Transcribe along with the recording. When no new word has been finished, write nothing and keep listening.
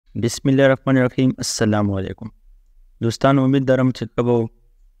بسم الله الرحمن الرحیم. السلام علیکم دوستانو، امید دارم چې کبو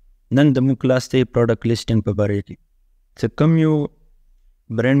نن د مو کلاس ته پروډکټ لیسټینګ په باره کې چې کوم یو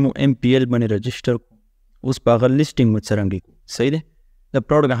برانډ مو MPL باندې رجسٹر اوس په هغه لیسټینګ مو څرنګه کو. صحیح ده. د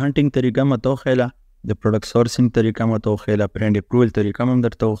پروډکټ هانټینګ طریقه مو ته وښیله، د پروډکټ سورسینګ طریقه مو ته وښیله، برانډ اپروول طریقه مو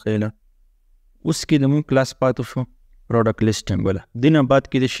درته وښیله. اوس کې د مو کلاس پاتې شو پروډکټ لیسټینګ ولا دینه بعد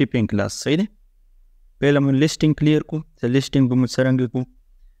کې د شیپینګ کلاس. صحیح ده. پهله مو لیسټینګ کلیر کو، چې لیسټینګ به مو څرنګه کو،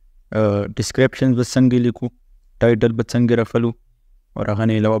 ډسکرپشنز به څنګه لیکو، ټایټل به څنګه رافلو، او هغه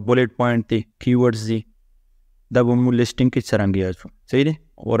نه علاوه بولټ پوینټ دی، کیورډز دی، دا به مو لیسټینګ کې څرنګه یاد شو. صحیح دی.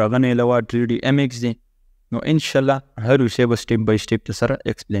 او هغه نه علاوه 3D MX دی. نو انشاءالله هر یو شی به سټیپ بای سټیپ سره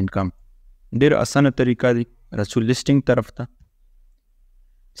ایکسپلین کوم. ډېر اسانه طریقه دی رسول لیسټینګ طرف ته.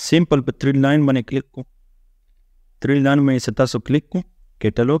 سمپل په 3 لاین باندې کلیک کو. 3 لاین باندې تاسو کلیک کو،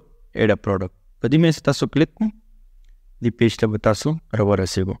 کیټالوګ ایډ ا پروډکټ په دې باندې تاسو کلیک کو، دی پیج ته به تاسو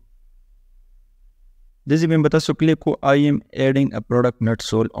راورسېږو. دزی میں بتا سکلے کو I am adding a product not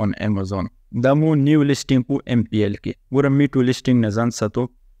sold on Amazon. دا مو نیو لسٹنگ کو MPL کے گورا میٹو لسٹنگ نزان ساتو.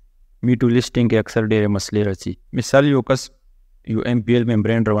 میٹو لسٹنگ کے اکثر ڈیرے مسئلے رسی. مثال یو کس یو MPL میں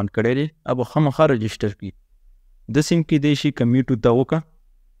برینڈ روان کرے رہے، اب خامخا رجسٹر کی دسیم کی دیشی کا میٹو تاو کا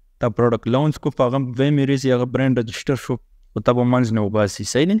تا پروڈکٹ لانچ کو فاغم وے میرے سے اگر برینڈ رجسٹر شو و تب وہ منز نو باسی.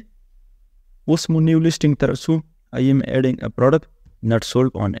 صحیح نہیں. اس مو نیو لسٹنگ ترسو I am adding a product not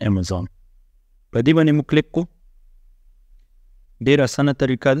sold on Amazon. په دې باندې مو کلیک کو. ډېر اسانه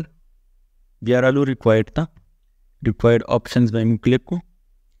طریقه ده. بیا رالو ریکوایرډ ته، ریکوایرډ آپشنز باندې مو کلیک کو.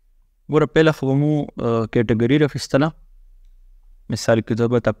 ګوره پهله خو مو کیټګري راخیستله. مثال کې زه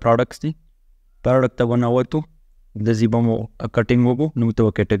به ته پروډکټس دي، پروډکټ ته ونوتو، دزې به مو کټینګ وکړو، نو ته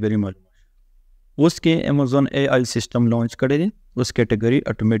کیټګري معلوم شي. اوس کې امازون AI سیسټم لانچ کړی دی. اوس کیټګري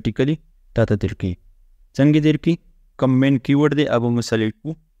اتومیټیکلی تا ته درکوي. څنګه درکوي؟ کوم مین کیورډ دی هغه مو سلیکټ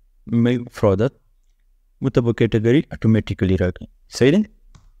کو. ملک پروډکټ مطلب کیټګری اتومیټیکلی راکړي. صحیح دی.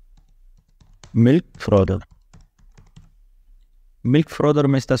 ملک پروډکټ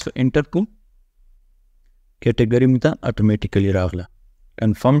مې تاسو انټر کو، کیټګری مو ته اتومیټیکلی راغله.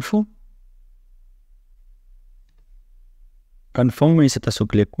 کنفرم شو. کنفرم مې تاسو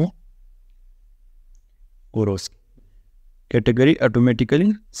کلیک کو، اوروس کیټګری اتومیټیکلی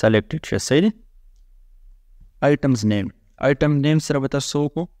سلیکټډ شو. صحیح دی. آیټمز نیم سره به تاسو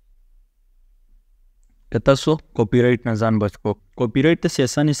کو که تاسو کاپی رایټ نه ځان بچ کو. کاپی رایټ ته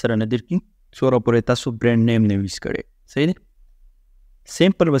اساني سره نه درکړي څومره پورې تاسو برانډ نیم نه یوز کړئ. صحیح دی.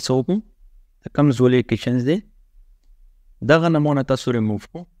 سمپل به څه وکړو، کوم زولې کچنز دی دغه نمونه تاسو ریموو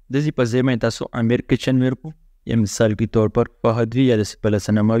کو. دزې په ځای باندې تاسو امیر کچن ورکو، یا مثال کے طور پر فهدوی یا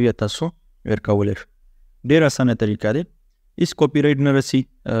پلسنماوی تاسو ورکولی شو. ډېر اسانه طریقه دی. هېڅ کاپی رایټ نه رسي،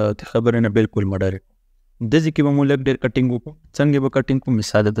 خبرې نه بالکل مه ډارېږو. دزې کې به مو لږ ډېر کټینګ وکړو. څنګه به کټینګ کو؟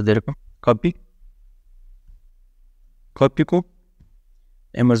 مثال ته درکړم. کاپی کو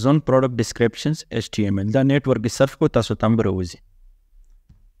امازون پروډکټ ډسکرپشنز HTML دا نیټورک کې سرچ کو، تاسو ته هم به راوځي.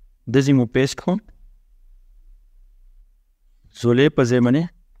 دزې مو پیسټ کو. زولې په ځای باندې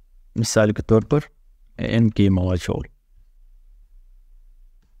مثال کے طور پر ان کې مواد شول.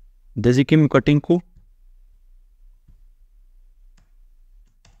 دزې کې مو کټینګ کو.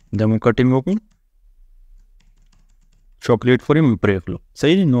 دا مو کټینګ وکړو. چاکلیټ فوري مو پرېښلو.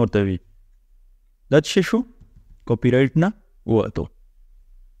 صحیح دی. نور ته وي دا څه شو؟ کاپی رایټ نه ووتو.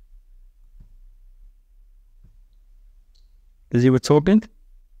 دزې به څه وکړئ؟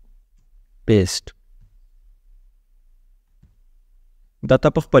 پیسټ. دا ته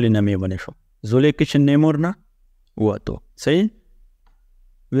په خپلې نامې باندې شو. زولې کچن نیم ورنه ووتو. صحیح.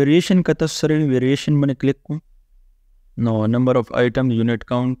 ویریشن که تاسو سره ویریشن باندې کلیک کو، نو نمبر اف آیټم، یونټ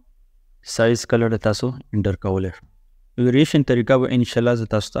کاونټ، سایز، کلر تاسو انټر کولی شو. ویریشن طریقه به انشاءالله زه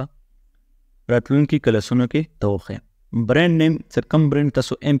تاسو ته راتلونکي کلاسونو کې ته وښیم. برانډ نیم چې کوم برانډ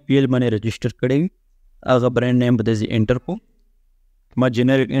تاسو MPL باندې رجسټر کړی وي هغه برانډ نیم به داسې انټر کو. ما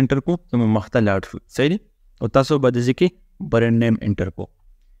جنریک انټر کو ته مو مخ ته لاړ شو. صحیح دی. او تاسو به داسې کې برانډ نیم انټر کو.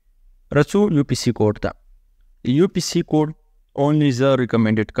 رسو UPC کوډ ته. UPC کوډ اونلی زه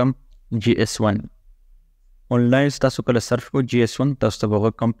ریکمنډډ کم GS1. آنلاین تاسو کله سرچ کو GS1 تاسو ته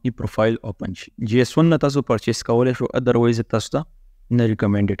به کمپنی پروفایل اوپن شي. GS1 نه تاسو پرچیز کولی شو، ادروایز تاسو ته نه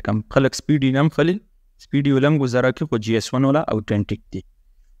ریکمنډډ کم. خلک سپیډي نم خلی سپیډي ولم گزاره کې، خو GS1 والا اوتنټیک دی.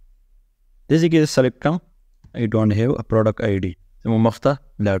 دزې کې سلیکټ کم I don't have a product ID. مو مخ ته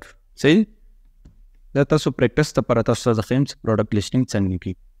لاړ شو. صحیح. دا تاسو پریکټس لپاره تاسو ته ښیم چې پروډکټ لیسټینګ څنګه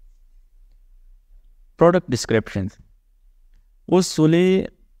کړي. پروډکټ ډسکرپشنز. اوس زولې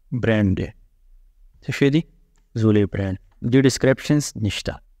برانډ دی. څه شی دی؟ زولې برانډ. دې ډسکرپشنز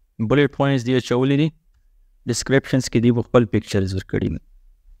نشته. بولټ پوینټس دی اچولی دي. ډسکرپشنز کې دی خپل پکچرز ورکړي.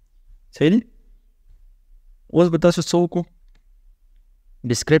 صحیح دی. اوس به تاسو څه وکړو؟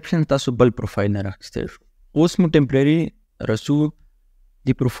 ډسکرپشن تاسو بل پروفایل نه راخیستی شو. اوس مو ټمپرري رسو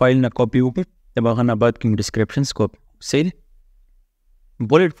دی پروفایل نه کاپي وکړو، د هغه نه بعد کې مو ډسکرپشنز کاپي. صحیح دی.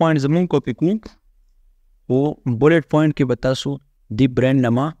 بولټ پوینټ زمونږ کاپي کوو، او بولټ پوینټ کې به تاسو دی برانډ نه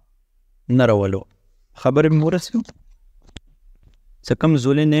ما نه راولو. خبرې مې ورسېدو. څه کوم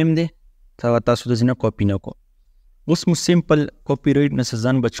زولې نیم دی هغه تاسو د ځینه کاپي نه کو. اوس مو سمپل کاپي رایټ نه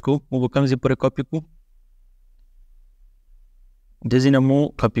ځان بچ کو، مو به کوم ځای پورې کاپي کو؟ د ځینه مو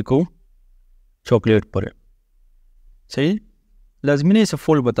کاپي کو چاکلیټ پورې. صحیح. لازمي نه څه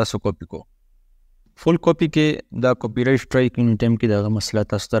فول به تاسو کاپي کو. فول کاپي کې دا کاپي رایټ سټرایک ان ټایم کې دغه مسله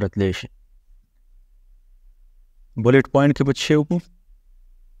تاسو ته راتلی شي. بولټ پوینټ کې به څه وکړو؟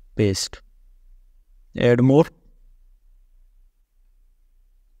 پیسټ. ایډ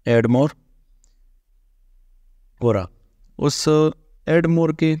مور ګوره. اوس ایډ مور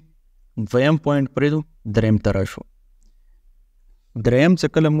کې دویم پوینټ پرېږدو، دریم ته راشو. دریم څه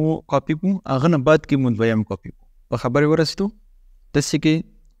کله مو کاپي کوو هغه نه بعد کې مو دویم کاپي کوو. په خبرې ورسېدو. داسې کې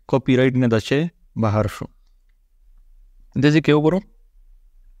کاپي رایټ نه دا شی بهر شو. داسې کې وګورو،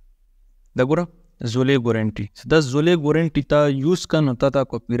 دا ګوره زولې ګورنټي. دا زولې ګورنټي ته یوز کا نو تا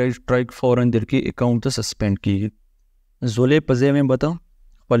کاپي رایټ سټرایک فوراً در کې اکاؤنٹ ته سسپینډ کیږي. زولې په ځای مې بتا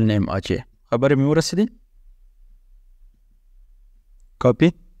خپل نیم اچي. خبرې مې ورسېدې. کاپي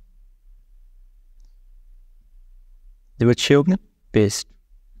د به څه وکړم؟ پیسټ.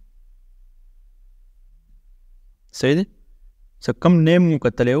 صحیح دی. څه کم نیم مو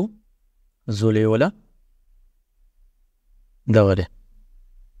کتلی و زولې والا دغه دی.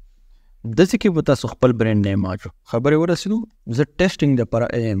 داسې کې به تاسو خپل برانډ نیم اچو. خبرې ورسېدو. زه ټیسټینګ دپاره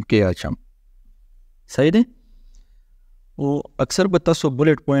AMK اچم. صحیح دی. او اکثر به تاسو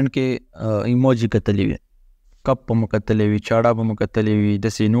بولټ پوینټ کې ایموجي کتلی وي، کپ به مو کتلی وي، چاړه به مو کتلی وي،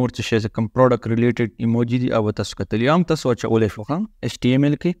 داسې نور څه شی کوم پروډکټ ریلیټډ ایموجي دي هغه به تاسو کتلی. هم تاسو اچولی شو ښه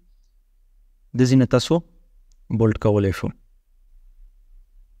HTML کې داسې نه تاسو بولټ کولی شو.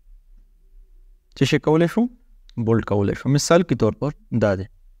 څه شی کولی شو؟ بولټ کولی شو. مثال کے طور پر دا دی.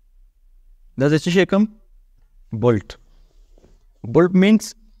 دا څه شی کوم؟ بولټ. بولټ مینس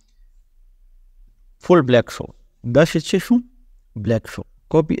فل بلیک شو. دا شی څه شو؟ بلیک شو.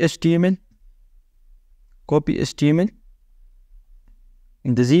 کاپي HTML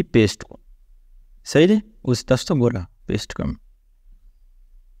د زی پیسټ کو. صحیح دی. اوس تاسو ته ګوره پیسټ کوم.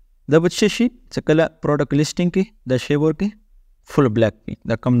 دا به څه شي چې کله پروډکټ لیسټینګ کې دا شی ورکړي فل بلیک وي.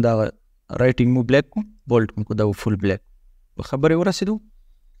 دا کم دا رایټینګ مو بلیک کو، بولټ مو کو دا فل بلیک. په خبرې ورسېدو.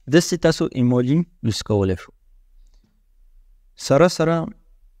 داسې تاسو ایموجي یوز کولی شو. سره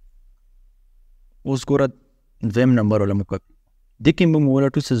اوس ګوره دویم نمبر والا مو کاپي. دې کې به مو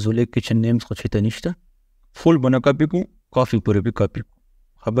ولټو څه زولې کچن نیمز خو چېرته نشته. فول به نه کاپي کو، کافي پورې به کاپي کو.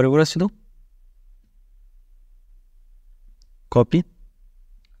 خبرې ورسېدو. کاپي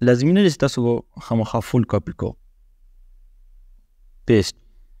لازمي نه دی چې تاسو خامخا فول کاپي کو. پیسټ.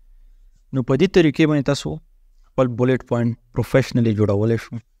 نو په دې طریقې باندې تاسو خپل بولټ پوینټ پروفیشنلی جوړولی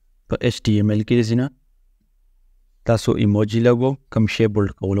شو. په HTML کې ځینه تاسو ایموجي لګو، کم شی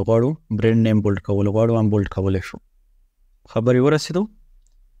بولډ کول غواړو، برانډ نیم بولډ کول غواړو، هم بولډ کولی شو. خبرې ورسېدو.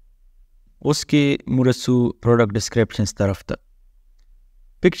 اوس کې مو رسو پروډکټ ډسکرپشنز طرف ته.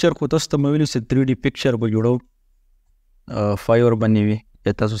 پکچر خو تاسو ته مې ویلو چې 3D پکچر به جوړو، فایور باندې وي،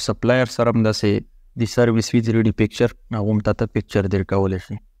 یا تاسو سپلایر سره هم داسې د سرویس وي 3D پکچر، هغه هم تا ته پکچر در کولی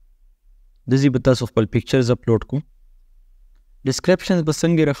شي. داسې به تاسو خپل پکچرز اپلوډ کو. ډسکرپشنز به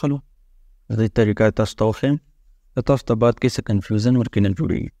څنګه راخلو؟ د دې طریقه تاسو ته وښیم. تاسو ته بعد کې څه کنفیوژن ورکې نه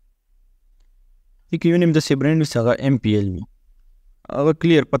جوړېږي. کې یو نیم داسې برانډ وي چې هغه MPL وي، هغه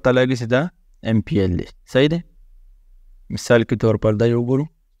کلیر پته لګي چې دا MPL دی. صحیح دی. مثال کے طور پر دا یو ګورو.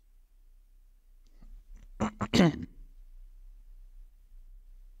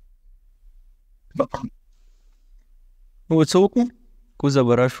 نو څه وکړو؟ کوزه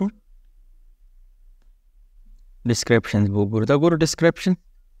به راشو ډسکرپشنز به وګورو. دا ګورو ډسکرپشن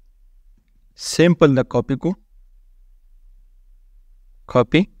سیمپل دا کاپي کو،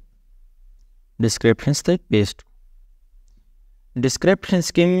 کاپي ډسکرپشنز ته پیسټ. ډسکرپشنز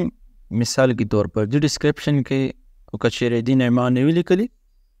کې مثال کے طور پر جو ډسکرپشن کې کچېرې دې نه ما نه وي لیکلي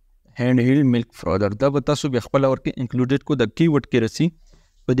هینډ هیل ملک فرادر، دا به تاسو بیا خپله ورکې انکلوډېډ کو. د کی ورډ کې رسي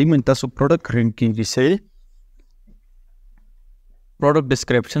په دې باندې تاسو پروډکټ رینک کېږي. صحیح. پروډکټ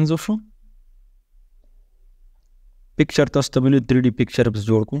ډسکرپشنز وشو. پکچر تاسو ته ویلو 3D پکچر بس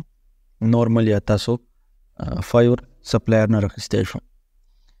جوړ کو. نارمل یا تاسو فایور سپلایر نه راخیستی شو.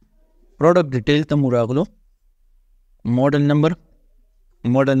 پروډکټ ډیټیل ته مو راغلو. ماډل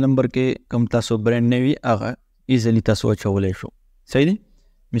نمبر کې کوم تاسو برانډ نه وي هغه ایزلی تاسو اچولی شو. صحیح دی.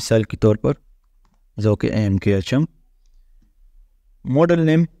 مثال के तौर पर जो कि AMK अचम model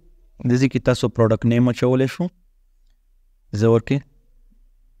name जैसे कि तासो product name अचवले शो जो कि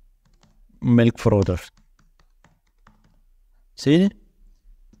मिल्क फ्रोदर सही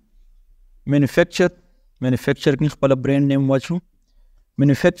मैन्युफैक्चर की खपल ब्रांड नेम वाचो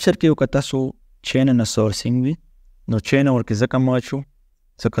मैन्युफैक्चर के तासो चेन न सोर्सिंग भी नो चेन और के जका वाचो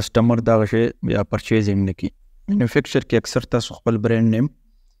स कस्टमर दागशे या परचेजिंग नकी मैन्युफैक्चर के अक्सर तासो खपल ब्रांड नेम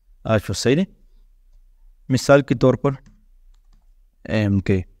आचो सही मिसाल के तौर पर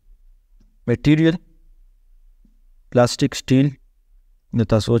AMK मटेरियल प्लास्टिक स्टील न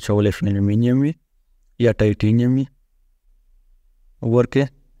तासो चवले एल्यूमिनियम भी या टाइटेनियम भी वर्के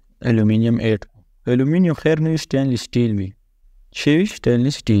एल्यूमिनियम 8 एल्यूमिनियम खैर नहीं स्टेनलेस स्टील भी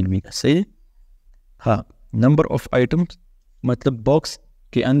स्टेनलेस स्टील भी सही हाँ नंबर ऑफ आइटम्स मतलब बॉक्स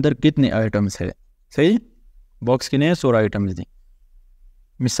के अंदर कितने आइटम्स है सही बॉक्स के नए 100 आइटम्स दी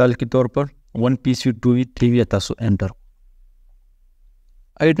मिसाल के तौर पर 1 पीस 2 3 तासो एंटर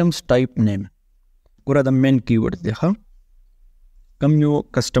आइटम्स टाइप नेम पूरा द मेन कीवर्ड देखा कम यो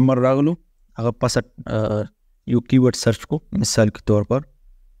कस्टमर रागलो अगर पास यो कीवर्ड सर्च को मिसाल के तौर पर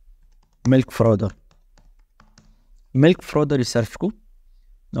मिल्क फ्रोदर रिसर्च को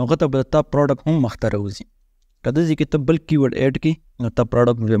नौगता बता प्रोडक्ट हम मख्ता रोजी कदा जी किताब बल कीवर्ड ऐड की नता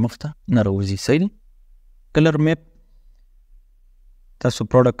प्रोडक्ट में मख्ता न रोजी सही कलर मैप तासो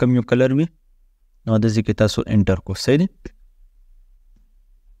प्रोडक्ट कम यो कलर में नौदा जी के तासो एंटर को सही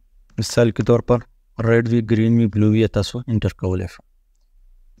मिसाल के तौर पर रेड भी ग्रीन भी ब्लू भी तासो एंटर को ले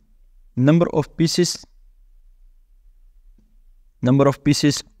नंबर ऑफ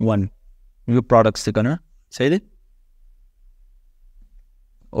पीसेस 1 ये प्रोडक्ट्स से करना सही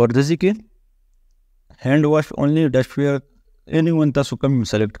और जैसे कि हैंड वॉश ओनली डस्टवेयर एनीवन तासो कम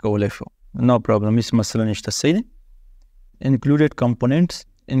सेलेक्ट को ले नो प्रॉब्लम इस मसला निश्चित सही included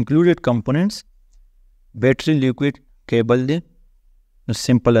components battery liquid cable they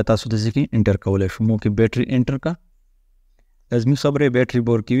simple है तासो जैसे कि इंटर का बोले मो की बैटरी इंटर का लाजमी सबरे बैटरी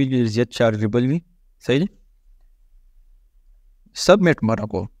बोर की भी ज्यादा चार्जेबल भी सही सबमिट मारा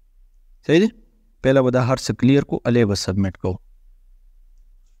को सही पहला बता हर से क्लियर को अले बस सबमिट को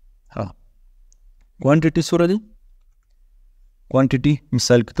हाँ क्वांटिटी सूरा दी क्वांटिटी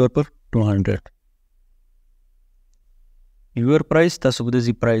मिसाल के तौर पर 200 यूर प्राइस तासो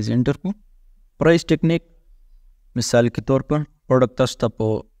बदजी प्राइस इंटर को प्राइस टेक्निक मिसाल के तौर पर प्रोडक्ट तासो तपो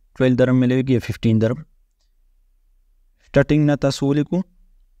 12 दरम मिलेगी या 15 दरम स्टार्टिंग ना तासो को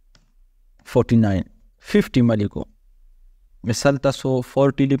 49 50 मली को मिसाल तासो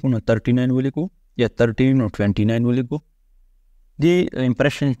 40 लिखो ना 39 वाली को या 13 और 29 वाली को दी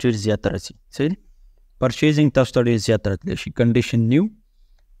इंप्रेशन चीज ज्यादा रही सही परचेजिंग तासो तड़े ज्यादा रही कंडीशन न्यू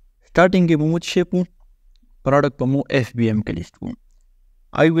स्टार्टिंग के मुझ शेपू प्रोडक्ट पर मु FBM के लिस्ट को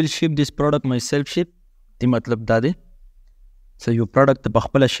I will ship this product my self ship ती मतलब दादे सो यो प्रोडक्ट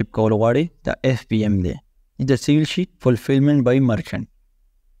बखपला शिप का वाड़े द FBM दे इधर cell sheet fulfilment by merchant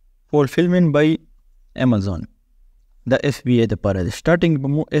fulfilment by Amazon the FBA the पर स्टार्टिंग पर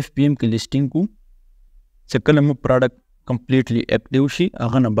मु FBM की लिस्टिंग को चक्कर मु प्रोडक्ट कंप्लीटली एक्टिव शी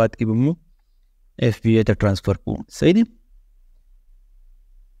अगन बात की मु FBA द ट्रांसफर को सही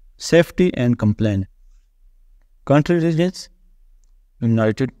safety and complaint country regions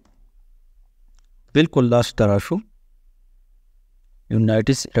United बिल्कुल लास्ट तराशो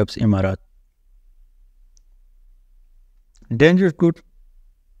यूनाइटेड अरब इमारात dangerous good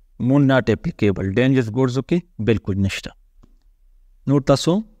moon not applicable dangerous goods okay बिल्कुल निश्ता नोट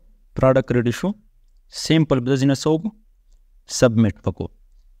तासो प्रोडक्ट रेडी शो सिंपल बदजिना सो सबमिट पको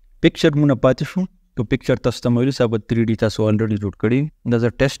पिक्चर मुना पाती शो तो पिक्चर तस्ता मोइल सब 3D तासो ऑलरेडी रूट करी दज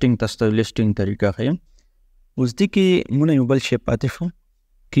टेस्टिंग तस्ता लिस्टिंग तरीका है उस दी की मुना युबल शेप पाती शो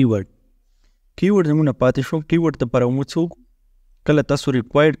कीवर्ड मुना पाती शो कीवर्ड त पर मुचो कल तासो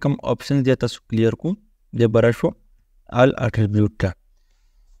रिक्वायर्ड कम ऑप्शन दिया तासो क्लियर को दे बराशो ऑल एट्रीब्यूट का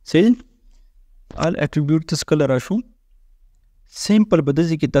सही ऑल एट्रीब्यूट तस कल राशो सिंपल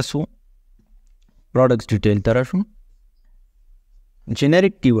बदजी की तासो प्रोडक्ट्स डिटेल तराशो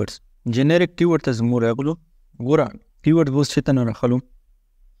जेनेरिक कीवर्ड तस मोर अगलो गोरा कीवर्ड वो सेतन रखलो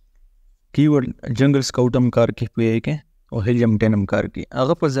कीवर्ड जंगल स्काउटम कार की पे के और हेलियम टेनम कार की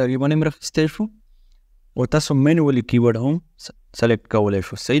अगर पर जारी बने में रखते शो और तासो मैनुअली कीवर्ड हम सेलेक्ट का वाले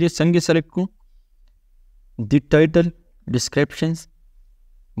शो सही संगे सेलेक्ट को the title descriptions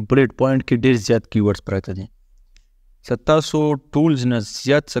bullet point के डेढ़ ज्यादा कीवर्ड्स पर आते हैं 700 टूल्स न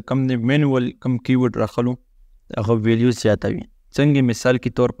ज्यादा से कम ने मैनुअल कम कीवर्ड रखलो अगर वैल्यूज ज्यादा भी संगे मिसाल के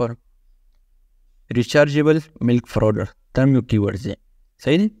तौर पर रिचार्जेबल मिल्क फ्रोदर तम यो कीवर्ड्स है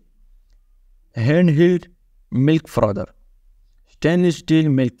सही हैंड हिल्ड मिल्क फ्रोदर स्टेनलेस स्टील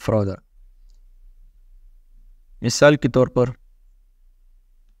मिल्क फ्रॉदर, मिसाल के तौर पर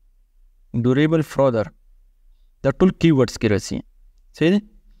ड्यूरेबल फ्रॉदर، دا ټول کیورډز کې راځي. صحیح دی؟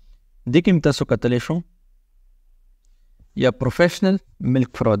 دې کې هم تاسو کتلی شو یا پروفیشنل ملک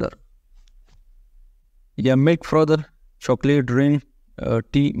فرادر یا ملک فرادر، چاکلیټ، ډرینک،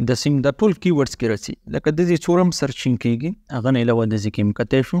 ټي، داسې دا ټول کیورډز کې راځي. لکه د دې څور هم سرچینګ کېږي، هغه نه علاوه د دې کې هم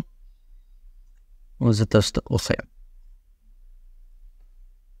کتی شو. اوس زه تاسو ته وښیم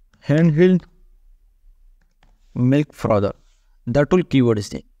هینډ هیلډ ملک فرادر، دا ټول کیورډز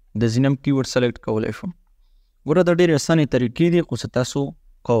دي. د ځینې هم کیورډ سلیکټ کولی شو. ګوره دا ډېرې اسانې طریقې دي، خو زه تاسو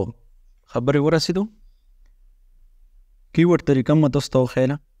کوم خبرې ورسېدو. کیورډ طریقه مو تاسو ته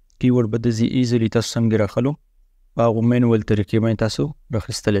وښیله، کیورډ به د ځي ایزلي تاسو څنګه راخلو، په هغو مینول طریقې باندې تاسو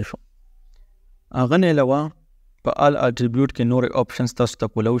راخیستلی شو. هغه نه علاوه په آل اټریبیوټ کې نورې آپشنز تاسو ته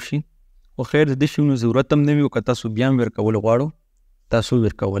کولی شي، خو خیر د دې شیونو ضرورت هم نه وي، او که تاسو بیا هم ورکول غواړو تاسو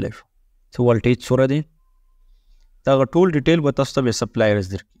ورکولی شو. څه والټیج څومره دی، دغه ټول ډیټیل به تاسو ته بیا سپلایرز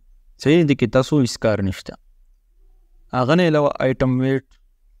درکړي. صحیح دی کې تاسو هېڅ کار نشته. هغه نه علاوه آیټم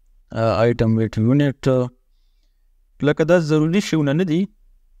ویټ یونټ، لکه دا ضروري شیونه نه دي.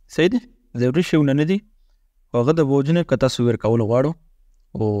 صحیح دی، ضروري شیونه نه دي، خو هغه د وجې نه که تاسو ورکول غواړو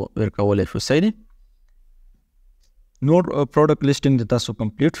او ورکولی شو. صحیح دی. نور پروډکټ لیسټینګ د تاسو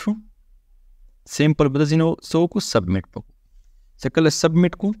کمپلیټ شو. سیمپل به داسې نو څه وکړو، سبمیټ به وکړو. چې کله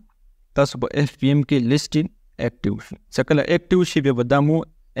سبمیټ کړو تاسو په اف پی ایم کې لیسټینګ ایکټیو شي. چې کله ایکټیو شي بیا به دا مو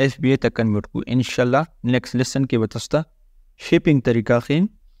ایف بی ای ته کنورټ کړو. انشاءالله نیکسټ لیسن کې به تاسو ته شیپینګ طریقه ښیم،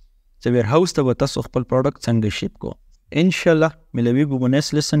 چې ویر هاوس ته به تاسو خپل پروډکټ څنګه شیپ کو. انشاءالله ملویږو په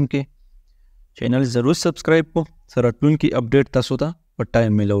نیکسټ لیسن کې. چینل ضرور سبسکرایب کو، سره راتلونکي اپډیټ تاسو ته په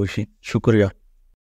ټایم میلاو شي. شکریہ.